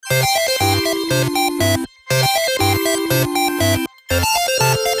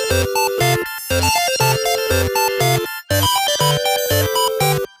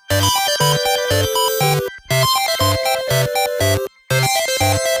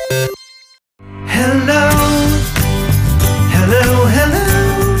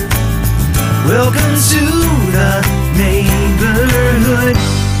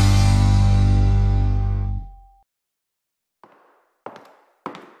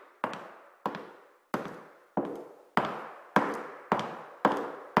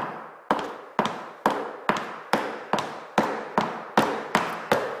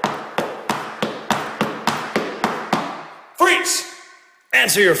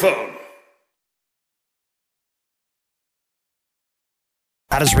answer your phone.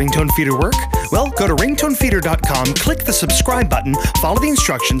 How does Ringtone Feeder work? Well, go to ringtonefeeder.com, click the subscribe button, follow the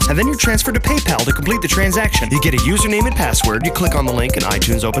instructions, and then you're transferred to PayPal to complete the transaction. You get a username and password, you click on the link, and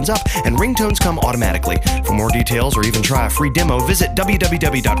iTunes opens up, and ringtones come automatically. For more details or even try a free demo, visit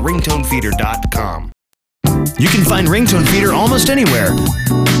www.ringtonefeeder.com. You can find Ringtone Feeder almost anywhere.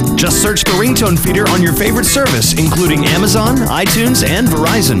 Just search for Ringtone Feeder on your favorite service, including Amazon, iTunes, and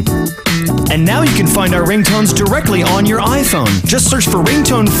Verizon. And now you can find our ringtones directly on your iPhone. Just search for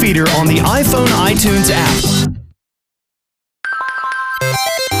Ringtone Feeder on the iPhone iTunes app.